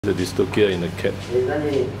The dystocia in the cat.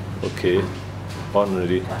 Okay, on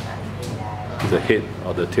already. The head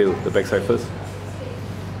or the tail, the backside first.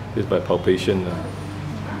 This by palpation.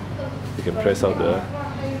 You can press out the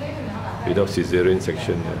without Caesarean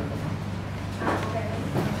section.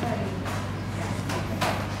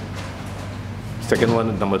 Second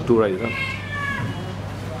one, number 2, right?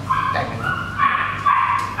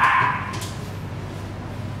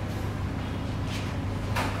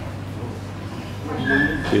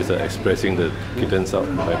 These are expressing the kittens out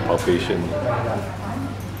by palpation.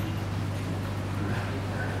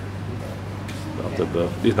 After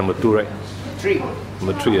birth. This is number 2, right? 3.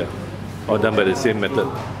 Number 3, yeah. All done by the same method.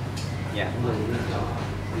 Yeah.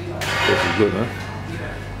 That's good, huh?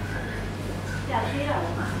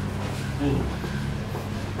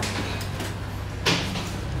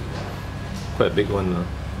 Quite a big one.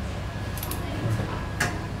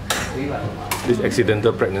 This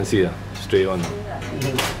accidental pregnancy, stray on.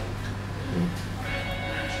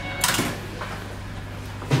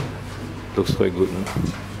 Looks quite good.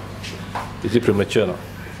 Is it premature?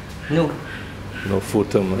 No. No full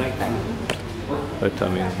term. Right time. Right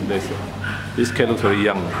timing. This cat looks very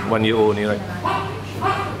young. 1 year old only, right?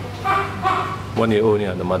 1 year old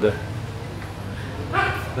only, the mother.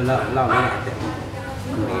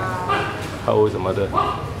 How old is the mother?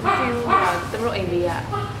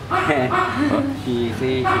 She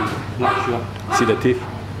say she's not sure. See the teeth?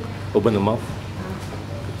 Open the mouth.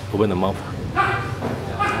 Open the mouth.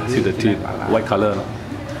 See the teeth. White color.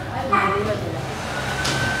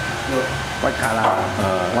 White color.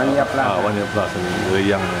 1 year plus. 1 year plus. I mean, very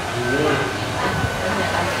young.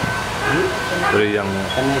 Very young.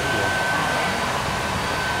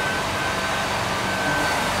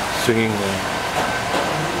 Swinging.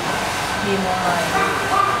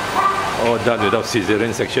 All done without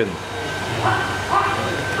Caesarean section.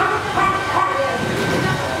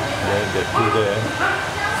 The two there,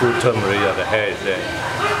 full term already, the hair is there.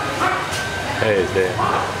 Hair is there.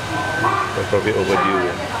 They're probably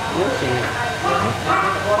overdue.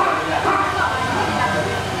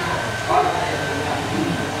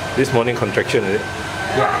 This morning contraction, is it?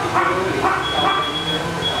 Yeah.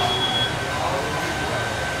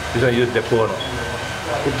 This one use depot or not?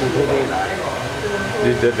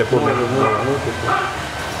 This is the depot method.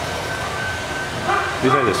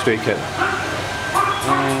 This one is a stray cat.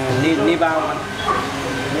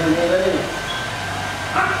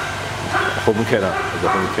 Home cat, it's a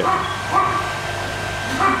home cat.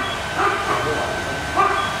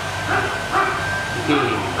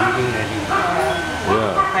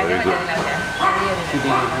 Yeah, very good.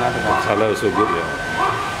 Color also good, yeah.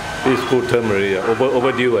 This is full term already,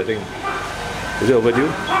 overdue, I think. Is it overdue?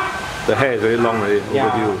 The hair is very long already,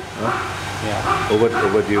 overdue. Huh? Yeah.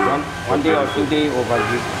 Overdue. One day or 2 days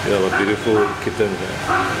overdue. Yeah, a beautiful kitten.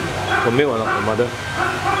 Yeah. For milk or not, the mother?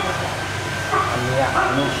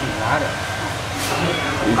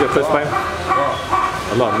 Is it the first time?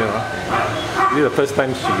 A lot of milk, huh? Is it the first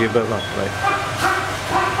time she gave birth, right?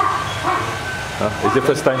 Huh? Is it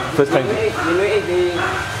first time? First time?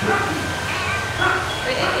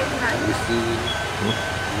 You see,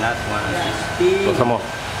 last one is still. So some more?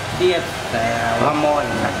 Yes, one more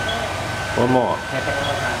inside. One more.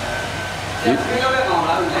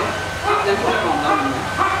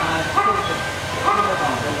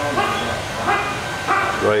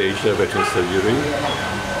 Asia Veterinary Surgery,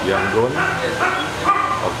 Yangon,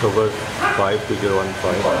 October 5,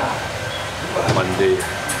 2015, Monday.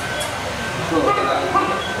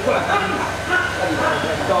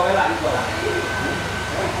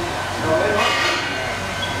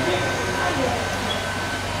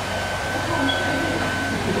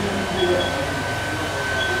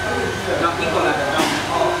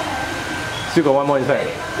 Still got one more inside.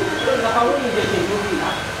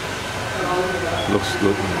 Looks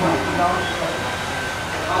good.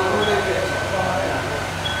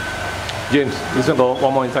 James, this one got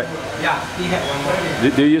one more inside. Yeah, he had one more.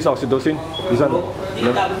 Do you use oxytocin? This one?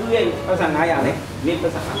 Never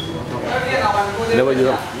use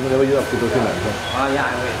oxytocin. Yeah, I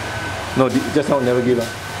will. No, just now never give.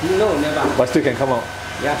 No, never. But still can come out.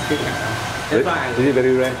 Yeah, still can come. That's why Is it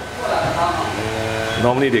very rare?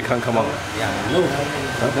 Normally they can't come out. Yeah, no.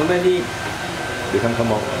 Huh? Normally they can't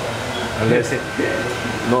come out unless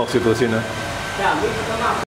no oxytocin.